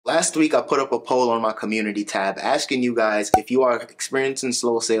Last week, I put up a poll on my community tab asking you guys if you are experiencing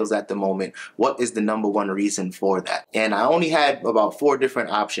slow sales at the moment, what is the #1 reason for that? And I only had about 4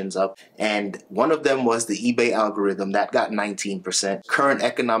 different options up, and one of them was the eBay algorithm that got 19%, current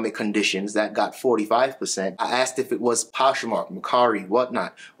economic conditions that got 45%. I asked if it was Poshmark, McLeod,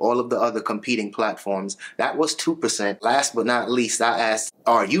 whatnot, all of the other competing platforms, that was 2%. Last but not least, I asked,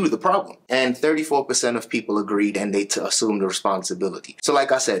 are you the problem? And 34% of people agreed and they assumed the responsibility. So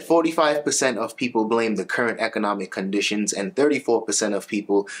like I said, 45% of people blame the current economic conditions and 34% of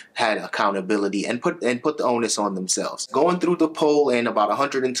people had accountability and put the onus on themselves. Going through the poll and about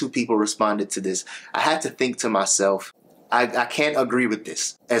 102 people responded to this, I had to think to myself, I can't agree with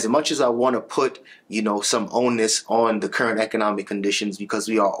this. As much as I want to put, some onus on the current economic conditions because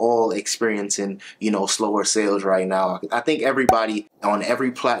we are all experiencing, slower sales right now. I think everybody on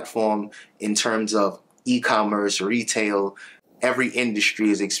every platform in terms of e-commerce, retail, every industry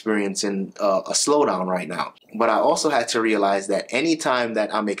is experiencing a slowdown right now. But I also had to realize that anytime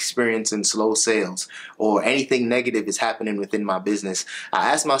that I'm experiencing slow sales or anything negative is happening within my business, I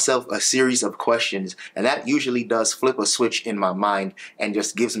ask myself a series of questions, and that usually does flip a switch in my mind and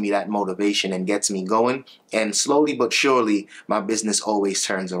just gives me that motivation and gets me going. And slowly but surely, my business always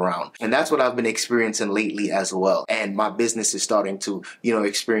turns around. And that's what I've been experiencing lately as well. And my business is starting to,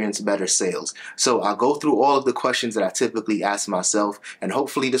 experience better sales. So I'll go through all of the questions that I typically ask myself, and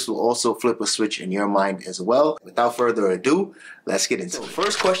hopefully this will also flip a switch in your mind as well. Without further ado, let's get into it.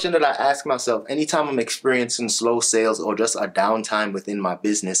 First question that I ask myself anytime I'm experiencing slow sales or just a downtime within my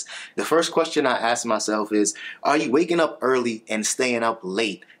business, the first question I ask myself is, are you waking up early and staying up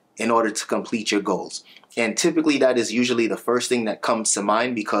late in order to complete your goals? And typically that is usually the first thing that comes to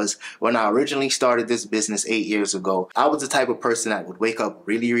mind, because when I originally started this business 8 years ago, I was the type of person that would wake up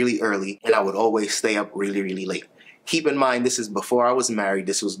really, really early and I would always stay up really, really late. Keep in mind, this is before I was married.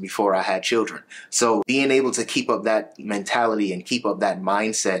 This was before I had children. So being able to keep up that mentality and keep up that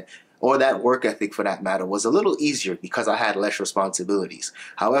mindset, or that work ethic for that matter, was a little easier because I had less responsibilities.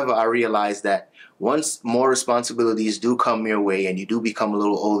 However, I realized that once more responsibilities do come your way and you do become a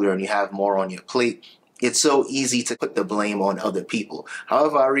little older and you have more on your plate, it's so easy to put the blame on other people.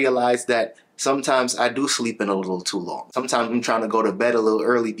 However, I realized that sometimes I do sleep in a little too long. Sometimes I'm trying to go to bed a little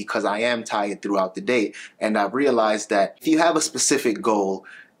early because I am tired throughout the day. And I've realized that if you have a specific goal,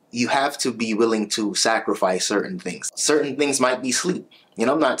 you have to be willing to sacrifice certain things. Certain things might be sleep.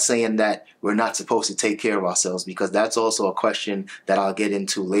 I'm not saying that we're not supposed to take care of ourselves, because that's also a question that I'll get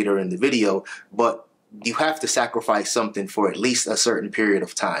into later in the video. But you have to sacrifice something for at least a certain period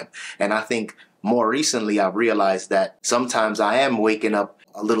of time. And I think more recently, I've realized that sometimes I am waking up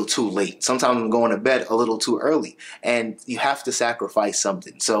a little too late. Sometimes I'm going to bed a little too early, and you have to sacrifice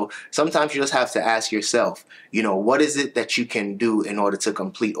something. So sometimes you just have to ask yourself, what is it that you can do in order to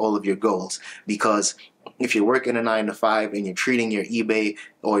complete all of your goals? Because if you're working a 9-to-5 and you're treating your eBay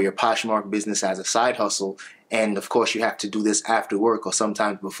or your Poshmark business as a side hustle, and of course you have to do this after work or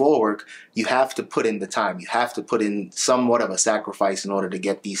sometimes before work, you have to put in the time. You have to put in somewhat of a sacrifice in order to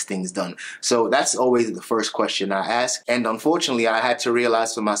get these things done. So that's always the first question I ask. And unfortunately, I had to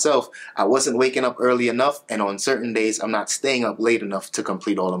realize for myself, I wasn't waking up early enough, and on certain days, I'm not staying up late enough to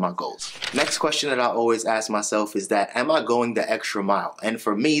complete all of my goals. Next question that I always ask myself is that, am I going the extra mile? And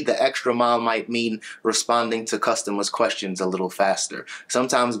for me, the extra mile might mean responding to customers' questions a little faster.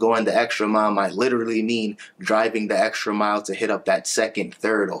 Sometimes going the extra mile might literally mean driving the extra mile to hit up that second,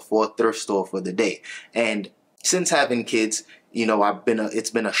 third, or fourth thrift store for the day. And since having kids, it's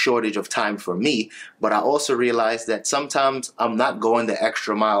been a shortage of time for me, but I also realized that sometimes I'm not going the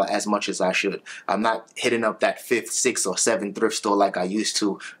extra mile as much as I should. I'm not hitting up that 5th, 6th, or 7th thrift store like I used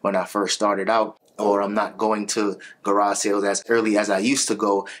to when I first started out. Or I'm not going to garage sales as early as I used to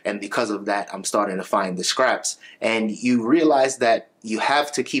go, and because of that, I'm starting to find the scraps. And you realize that you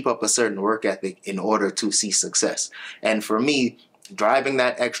have to keep up a certain work ethic in order to see success. And for me, driving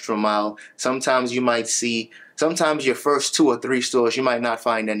that extra mile, sometimes your first 2 or 3 stores, you might not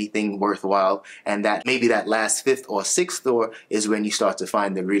find anything worthwhile, and that maybe that last 5th or 6th store is when you start to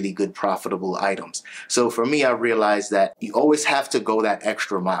find the really good profitable items. So for me, I realized that you always have to go that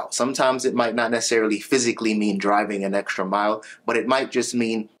extra mile. Sometimes it might not necessarily physically mean driving an extra mile, but it might just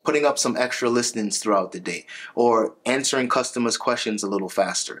mean putting up some extra listings throughout the day, or answering customers' questions a little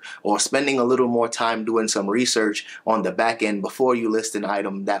faster, or spending a little more time doing some research on the back end before you list an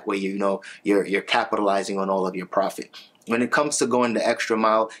item. That way, you're capitalizing on all of your profit. when it comes to going the extra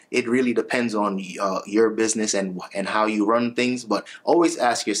mile, it really depends on your business and how you run things. But always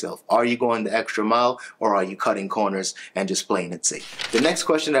ask yourself, are you going the extra mile, or are you cutting corners and just playing it safe? The next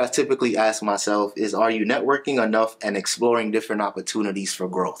question that I typically ask myself is, are you networking enough and exploring different opportunities for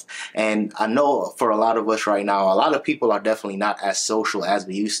growth? And I know for a lot of us right now, a lot of people are definitely not as social as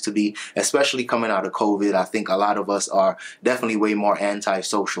we used to be, especially coming out of COVID. I think a lot of us are definitely way more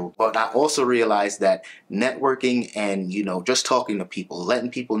antisocial. But I also realize that networking and, just talking to people,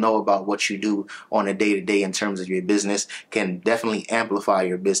 letting people know about what you do on a day-to-day in terms of your business can definitely amplify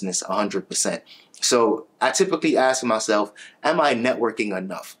your business 100%. So I typically ask myself, am I networking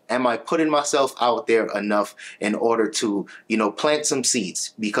enough? Am I putting myself out there enough in order to, plant some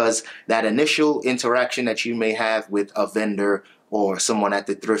seeds? Because that initial interaction that you may have with a vendor or someone at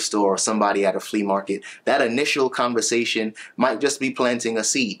the thrift store or somebody at a flea market, that initial conversation might just be planting a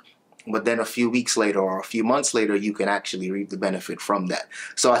seed. But then a few weeks later or a few months later, you can actually reap the benefit from that.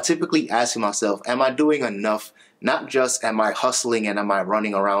 So I typically ask myself, am I doing enough? Not just am I hustling and am I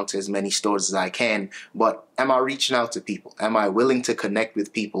running around to as many stores as I can, but am I reaching out to people? Am I willing to connect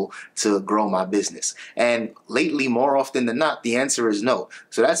with people to grow my business? And lately, more often than not, the answer is no.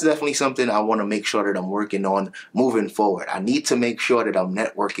 So that's definitely something I want to make sure that I'm working on moving forward. I need to make sure that I'm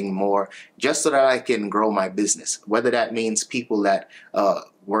networking more just so that I can grow my business, whether that means people that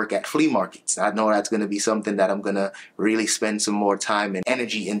work at flea markets. I know that's going to be something that I'm going to really spend some more time and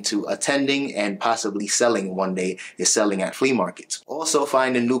energy into attending and possibly selling one day, is selling at flea markets. Also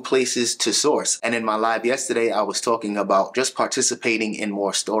finding new places to source. And in my live yesterday, I was talking about just participating in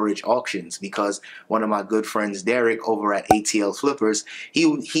more storage auctions, because one of my good friends, Derek, over at ATL Flippers,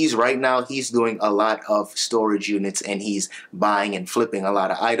 he's right now, he's doing a lot of storage units, and he's buying and flipping a lot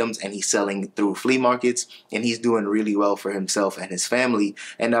of items, and he's selling through flea markets, and he's doing really well for himself and his family.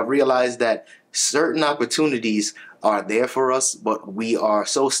 And I've realized that certain opportunities are there for us, but we are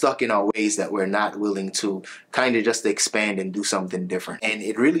so stuck in our ways that we're not willing to kind of just expand and do something different. And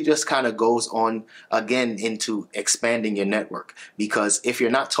it really just kind of goes on again into expanding your network, because if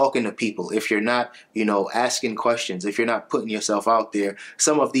you're not talking to people, if you're not, asking questions, if you're not putting yourself out there,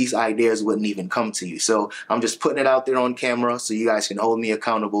 some of these ideas wouldn't even come to you. So I'm just putting it out there on camera so you guys can hold me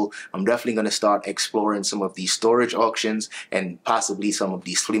accountable. I'm definitely going to start exploring some of these storage auctions and possibly some of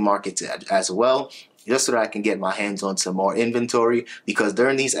these flea markets as well, just so that I can get my hands on some more inventory, because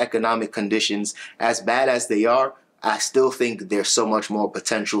during these economic conditions, as bad as they are, I still think there's so much more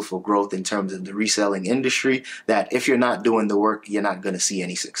potential for growth in terms of the reselling industry that if you're not doing the work, you're not going to see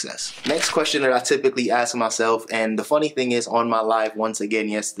any success. Next question that I typically ask myself, and the funny thing is, on my live once again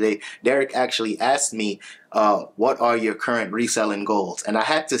yesterday, Derek actually asked me, what are your current reselling goals? And I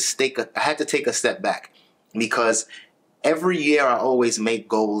had to take a step back, because every year I always make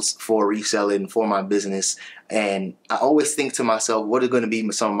goals for reselling, for my business, and I always think to myself, what are going to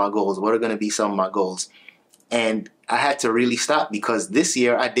be some of my goals? What are going to be some of my goals? And I had to really stop, because this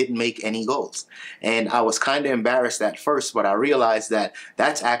year I didn't make any goals. And I was kind of embarrassed at first, but I realized that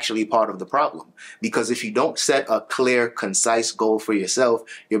that's actually part of the problem. Because if you don't set a clear, concise goal for yourself,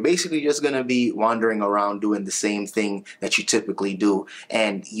 you're basically just going to be wandering around doing the same thing that you typically do,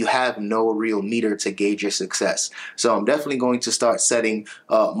 and you have no real meter to gauge your success. So I'm definitely going to start setting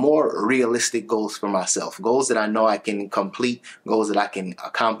more realistic goals for myself, goals that I know I can complete, goals that I can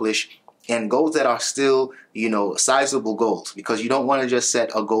accomplish, and goals that are still, sizable goals, because you don't want to just set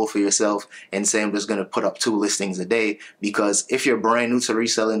a goal for yourself and say, I'm just going to put up 2 listings a day, because if you're brand new to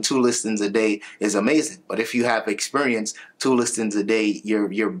reselling, 2 listings a day is amazing. But if you have experience, 2 listings a day,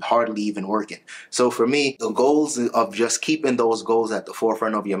 you're hardly even working. So for me, the goals of just keeping those goals at the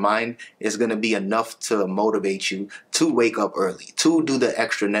forefront of your mind is going to be enough to motivate you to wake up early, to do the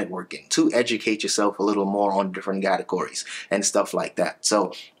extra networking, to educate yourself a little more on different categories and stuff like that.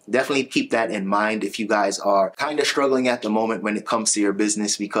 So definitely keep that in mind if you guys are kind of struggling at the moment when it comes to your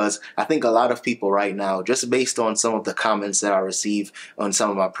business, because I think a lot of people right now, just based on some of the comments that I receive on some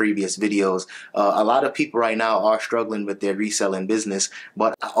of my previous videos, a lot of people right now are struggling with their reselling business.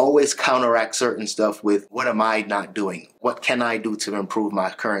 But I always counteract certain stuff with, what am I not doing? What can I do to improve my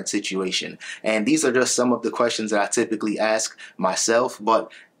current situation? And these are just some of the questions that I typically ask myself,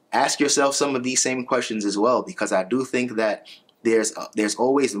 but ask yourself some of these same questions as well, because I do think that there's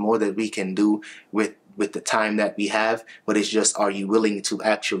always more that we can do with the time that we have, but it's just, are you willing to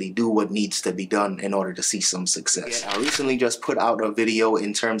actually do what needs to be done in order to see some success? I recently just put out a video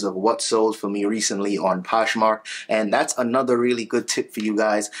in terms of what sold for me recently on Poshmark, and that's another really good tip for you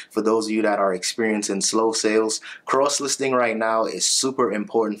guys, for those of you that are experiencing slow sales. Cross-listing right now is super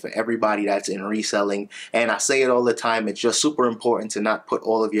important for everybody that's in reselling, and I say it all the time, it's just super important to not put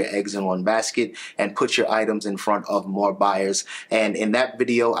all of your eggs in one basket and put your items in front of more buyers. And in that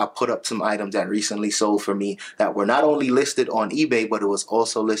video, I put up some items that recently sold for me that were not only listed on eBay, but it was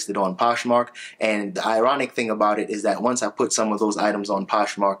also listed on Poshmark. And the ironic thing about it is that once I put some of those items on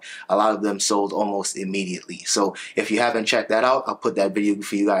Poshmark, a lot of them sold almost immediately. So if you haven't checked that out, I'll put that video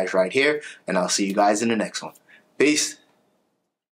for you guys right here, and I'll see you guys in the next one. Peace.